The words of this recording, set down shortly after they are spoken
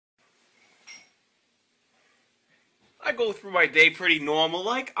I go through my day pretty normal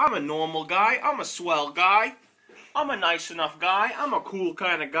like. I'm a normal guy. I'm a swell guy. I'm a nice enough guy. I'm a cool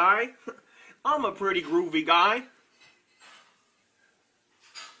kind of guy. I'm a pretty groovy guy.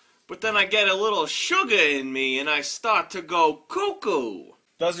 But then I get a little sugar in me and I start to go cuckoo.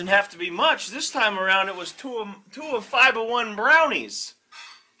 Doesn't have to be much. This time around it was two of Fiber One brownies.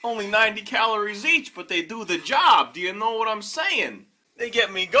 Only 90 calories each, but they do the job. Do you know what I'm saying? They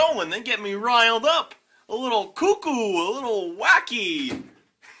get me going. They get me riled up. A little cuckoo, a little wacky.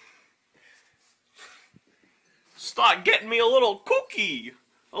 Start getting me a little kooky.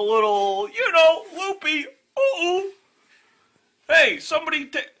 A little, you know, loopy. Uh-oh. Hey, somebody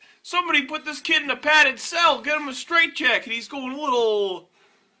put this kid in a padded cell. Get him a straitjacket. He's going a little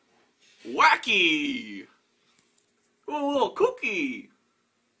wacky. A little kooky.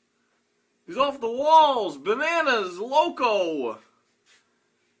 He's off the walls. Bananas. Loco.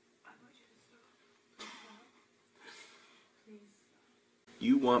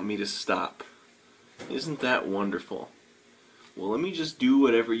 You want me to stop. Isn't that wonderful? Well, let me just do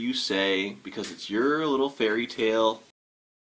whatever you say because it's your little fairy tale